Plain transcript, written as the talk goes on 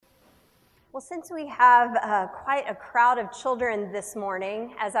Well, since we have quite a crowd of children this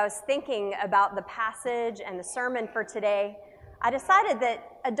morning, as I was thinking about the passage and the sermon for today, I decided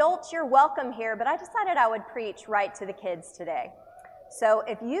that adults, you're welcome here, but I decided I would preach right to the kids today. So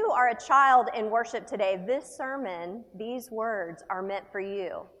if you are a child in worship today, this sermon, these words are meant for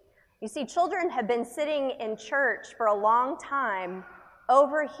you. You see, children have been sitting in church for a long time,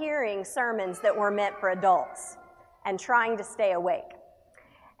 overhearing sermons that were meant for adults and trying to stay awake.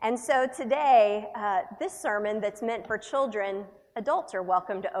 And so today, this sermon that's meant for children, adults are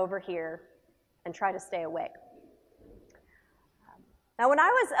welcome to overhear and try to stay awake. Now, when I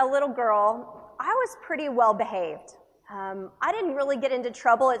was a little girl, I was pretty well behaved. I didn't really get into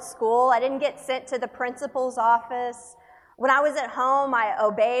trouble at school. I didn't get sent to the principal's office. When I was at home, I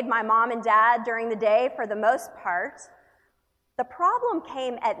obeyed my mom and dad during the day for the most part. The problem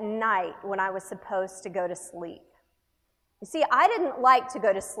came at night when I was supposed to go to sleep. You see, I didn't like to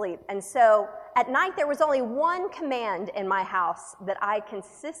go to sleep, and so at night there was only one command in my house that I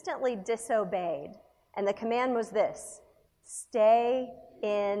consistently disobeyed, and the command was this: stay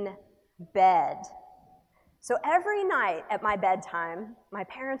in bed. So every night at my bedtime, my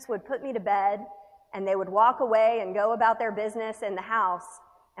parents would put me to bed, and they would walk away and go about their business in the house,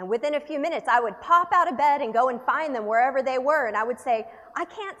 and within a few minutes I would pop out of bed and go and find them wherever they were, and I would say, I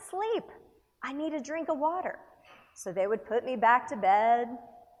can't sleep, I need a drink of water. So they would put me back to bed.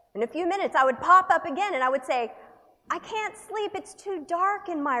 In a few minutes, I would pop up again, and I would say, I can't sleep, it's too dark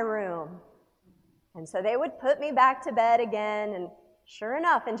in my room. And so they would put me back to bed again, and sure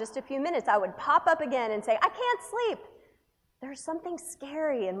enough, in just a few minutes, I would pop up again and say, I can't sleep. There's something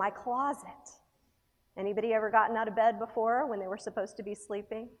scary in my closet. Anybody ever gotten out of bed before when they were supposed to be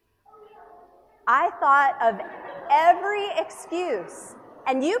sleeping? I thought of every excuse.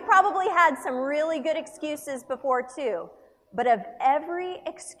 And you probably had some really good excuses before too. But of every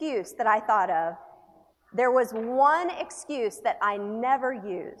excuse that I thought of, there was one excuse that I never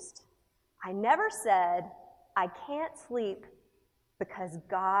used. I never said, I can't sleep because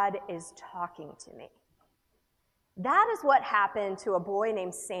God is talking to me. That is what happened to a boy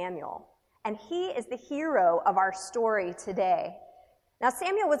named Samuel. And he is the hero of our story today. Now,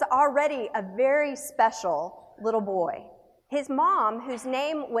 Samuel was already a very special little boy. His mom, whose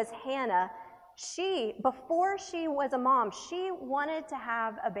name was Hannah, before she was a mom, she wanted to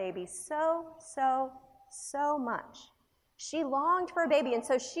have a baby so much. She longed for a baby, and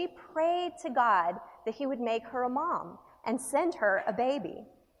so she prayed to God that he would make her a mom and send her a baby.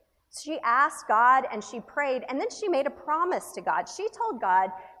 She asked God and she prayed, and then she made a promise to God. She told God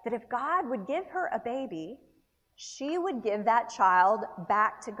that if God would give her a baby, she would give that child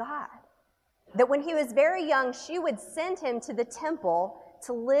back to God. That when he was very young, she would send him to the temple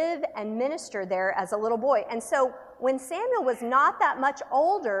to live and minister there as a little boy. And so when Samuel was not that much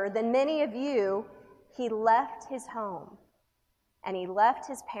older than many of you, he left his home and he left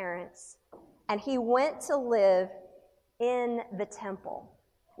his parents and he went to live in the temple,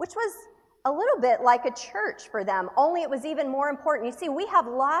 which was a little bit like a church for them, only it was even more important. You see, we have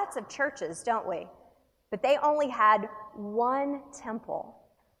lots of churches, don't we? But they only had one temple.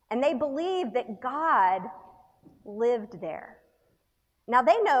 And they believed that God lived there. Now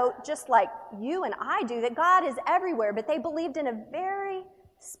they know, just like you and I do, that God is everywhere, but they believed in a very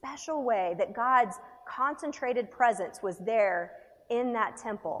special way that God's concentrated presence was there in that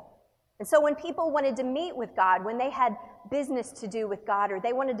temple. And so when people wanted to meet with God, when they had business to do with God, or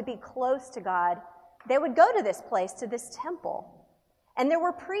they wanted to be close to God, they would go to this place, to this temple. And there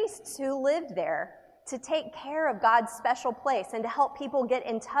were priests who lived there to take care of God's special place and to help people get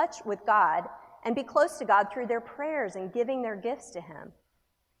in touch with God and be close to God through their prayers and giving their gifts to him.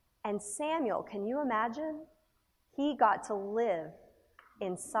 And Samuel, can you imagine? He got to live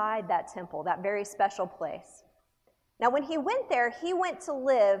inside that temple, that very special place. Now, when he went there, he went to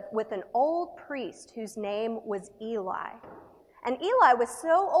live with an old priest whose name was Eli. And Eli was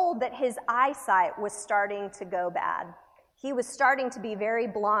so old that his eyesight was starting to go bad. He was starting to be very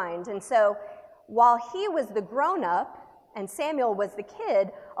blind, and so while he was the grown-up and Samuel was the kid,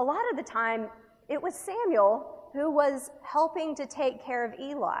 a lot of the time it was Samuel who was helping to take care of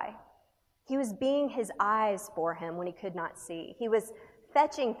Eli. He was being his eyes for him when he could not see. He was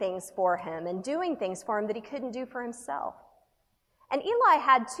fetching things for him and doing things for him that he couldn't do for himself. And Eli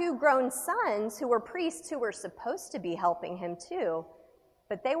had two grown sons who were priests who were supposed to be helping him too,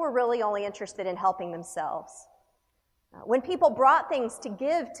 but they were really only interested in helping themselves. When people brought things to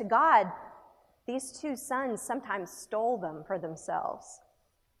give to God, these two sons sometimes stole them for themselves.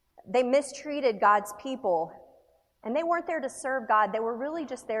 They mistreated God's people, and they weren't there to serve God. They were really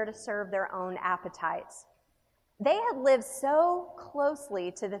just there to serve their own appetites. They had lived so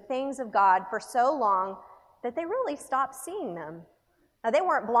closely to the things of God for so long that they really stopped seeing them. Now, they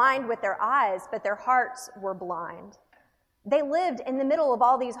weren't blind with their eyes, but their hearts were blind. They lived in the middle of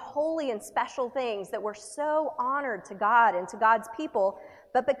all these holy and special things that were so honored to God and to God's people,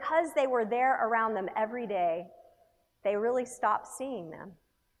 but because they were there around them every day, they really stopped seeing them.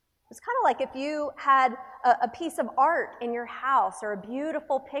 It's kind of like if you had a piece of art in your house or a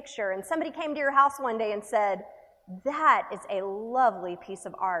beautiful picture, and somebody came to your house one day and said, "That is a lovely piece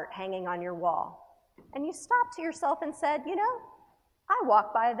of art hanging on your wall." And you stopped to yourself and said, "You know, I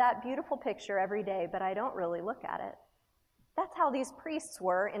walk by that beautiful picture every day, but I don't really look at it." That's how these priests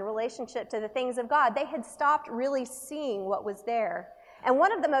were in relationship to the things of God. They had stopped really seeing what was there. And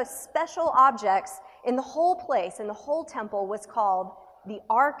one of the most special objects in the whole place, in the whole temple, was called the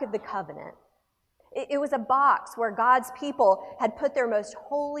Ark of the Covenant. It was a box where God's people had put their most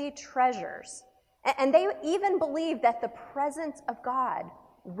holy treasures. And they even believed that the presence of God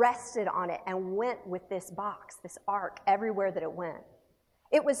rested on it and went with this box, this ark, everywhere that it went.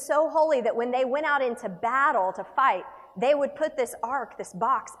 It was so holy that when they went out into battle to fight, they would put this ark, this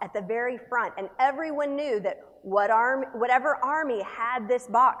box, at the very front, and everyone knew that whatever army had this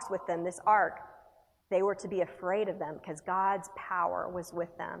box with them, this ark, they were to be afraid of them because God's power was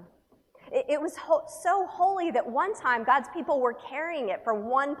with them. It was so holy that one time God's people were carrying it from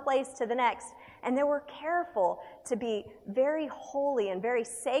one place to the next, and they were careful to be very holy and very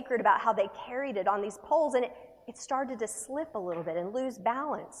sacred about how they carried it on these poles, and it started to slip a little bit and lose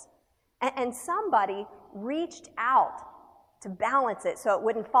balance. And somebody reached out to balance it so it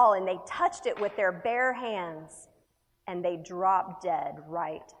wouldn't fall, and they touched it with their bare hands, and they dropped dead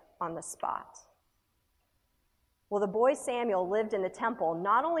right on the spot. Well, the boy Samuel lived in the temple.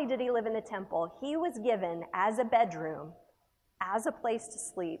 Not only did he live in the temple, he was given as a bedroom, as a place to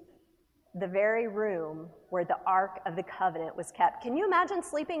sleep, the very room where the Ark of the Covenant was kept. Can you imagine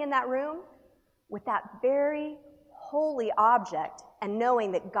sleeping in that room with that very holy object and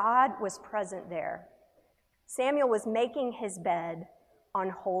knowing that God was present there? Samuel was making his bed on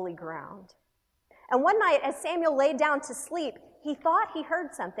holy ground. And one night, as Samuel laid down to sleep, he thought he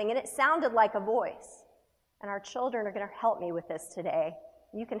heard something, and it sounded like a voice. And our children are going to help me with this today.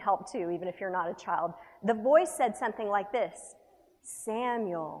 You can help too, even if you're not a child. The voice said something like this: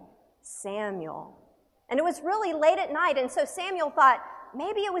 "Samuel, Samuel." And it was really late at night, and so Samuel thought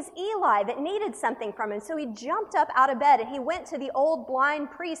maybe it was Eli that needed something from him. So he jumped up out of bed, and he went to the old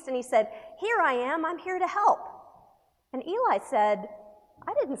blind priest, and he said, "Here I am, I'm here to help." And Eli said,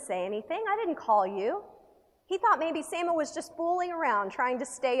 "I didn't say anything, I didn't call you." He thought maybe Samuel was just fooling around, trying to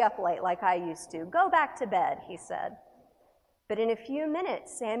stay up late like I used to. "Go back to bed," he said. But in a few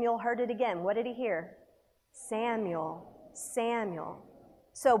minutes, Samuel heard it again. What did he hear? "Samuel, Samuel."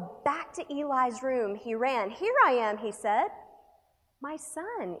 So back to Eli's room he ran. "Here I am," he said. "My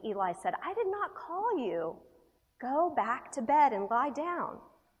son," Eli said, "I did not call you. Go back to bed and lie down."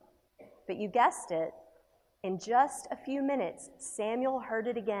 But you guessed it, in just a few minutes, Samuel heard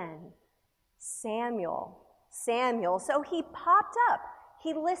it again. "Samuel, Samuel." So he popped up.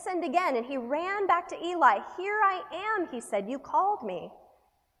 He listened again, and he ran back to Eli. "Here I am," he said. "You called me."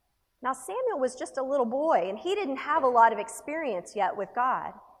 Now, Samuel was just a little boy, and he didn't have a lot of experience yet with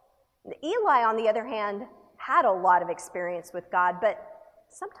God. Eli, on the other hand, had a lot of experience with God, but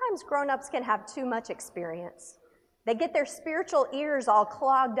sometimes grown-ups can have too much experience. They get their spiritual ears all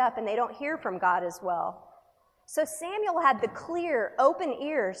clogged up, and they don't hear from God as well. So Samuel had the clear, open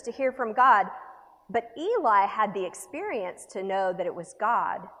ears to hear from God, but Eli had the experience to know that it was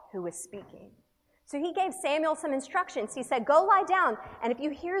God who was speaking. So he gave Samuel some instructions. He said, "Go lie down, and if you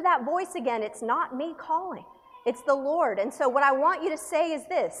hear that voice again, it's not me calling. It's the Lord. And so what I want you to say is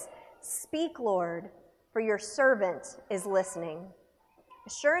this: 'Speak, Lord, for your servant is listening.'"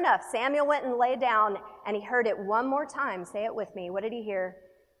 Sure enough, Samuel went and lay down, and he heard it one more time. Say it with me. What did he hear?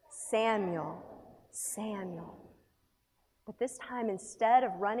 "Samuel, Samuel." But this time, instead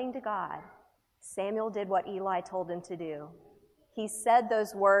of running to God, Samuel did what Eli told him to do. He said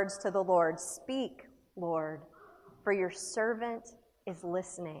those words to the Lord: "Speak, Lord, for your servant is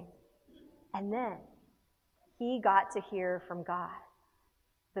listening." And then he got to hear from God,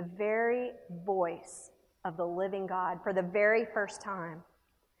 the very voice of the living God, for the very first time.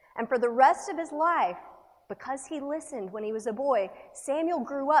 And for the rest of his life, because he listened when he was a boy, Samuel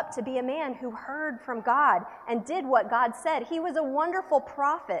grew up to be a man who heard from God and did what God said. He was a wonderful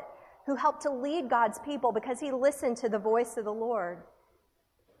prophet who helped to lead God's people because he listened to the voice of the Lord.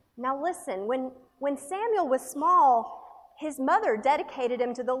 Now listen, when Samuel was small, his mother dedicated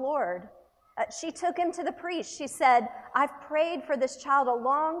him to the Lord. She took him to the priest. She said, I've prayed for this child a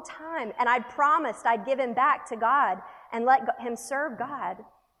long time, and I promised I'd give him back to God and let him serve God.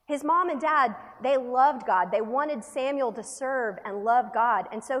 His mom and dad, they loved God. They wanted Samuel to serve and love God.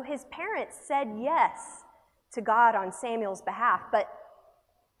 And so his parents said yes to God on Samuel's behalf. But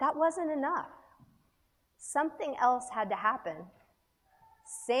that wasn't enough. Something else had to happen.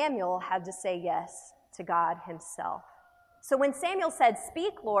 Samuel had to say yes to God himself. So when Samuel said,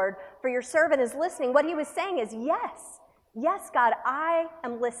 "Speak, Lord, for your servant is listening," what he was saying is, yes. Yes, God, I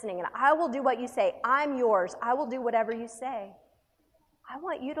am listening, and I will do what you say. I'm yours. I will do whatever you say. I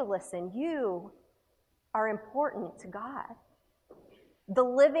want you to listen. You are important to God. The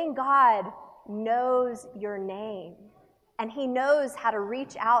living God knows your name, and he knows how to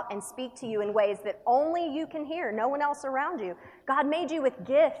reach out and speak to you in ways that only you can hear, no one else around you. God made you with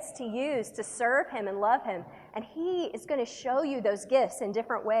gifts to use to serve him and love him, and he is going to show you those gifts in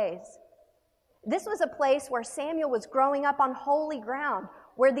different ways. This was a place where Samuel was growing up on holy ground,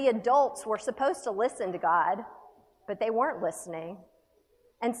 where the adults were supposed to listen to God, but they weren't listening.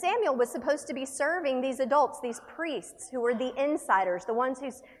 And Samuel was supposed to be serving these adults, these priests who were the insiders, the ones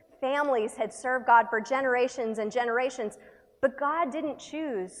whose families had served God for generations and generations. But God didn't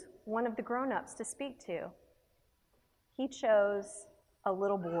choose one of the grown-ups to speak to. He chose a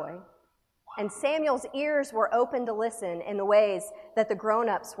little boy. And Samuel's ears were open to listen in the ways that the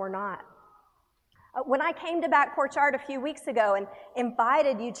grown-ups were not. When I came to Back Porch Art a few weeks ago and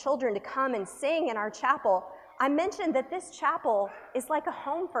invited you children to come and sing in our chapel, I mentioned that this chapel is like a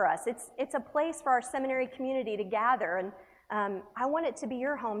home for us. It's a place for our seminary community to gather, and I want it to be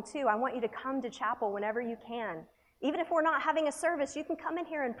your home too. I want you to come to chapel whenever you can. Even if we're not having a service, you can come in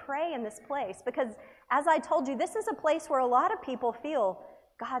here and pray in this place, because as I told you, this is a place where a lot of people feel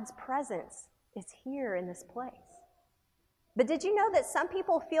God's presence is here in this place. But did you know that some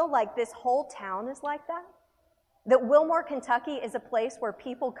people feel like this whole town is like that? That Wilmore, Kentucky is a place where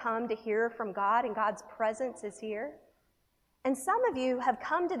people come to hear from God and God's presence is here? And some of you have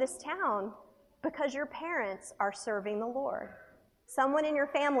come to this town because your parents are serving the Lord. Someone in your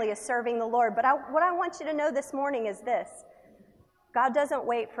family is serving the Lord. But what I want you to know this morning is this: God doesn't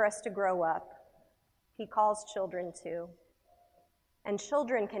wait for us to grow up. He calls children too. And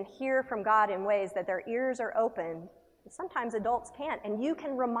children can hear from God in ways that their ears are opened. Sometimes adults can't, and you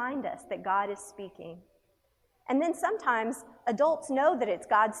can remind us that God is speaking. And then sometimes adults know that it's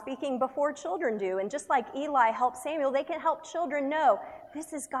God speaking before children do, and just like Eli helped Samuel, they can help children know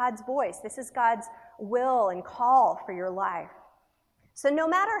this is God's voice, this is God's will and call for your life. So no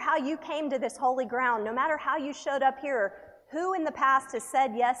matter how you came to this holy ground, no matter how you showed up here, who in the past has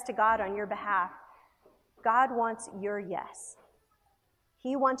said yes to God on your behalf, God wants your yes.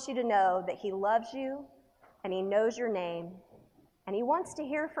 He wants you to know that he loves you, and he knows your name, and he wants to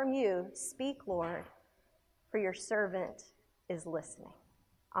hear from you. Speak, Lord, for your servant is listening.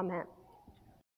 Amen.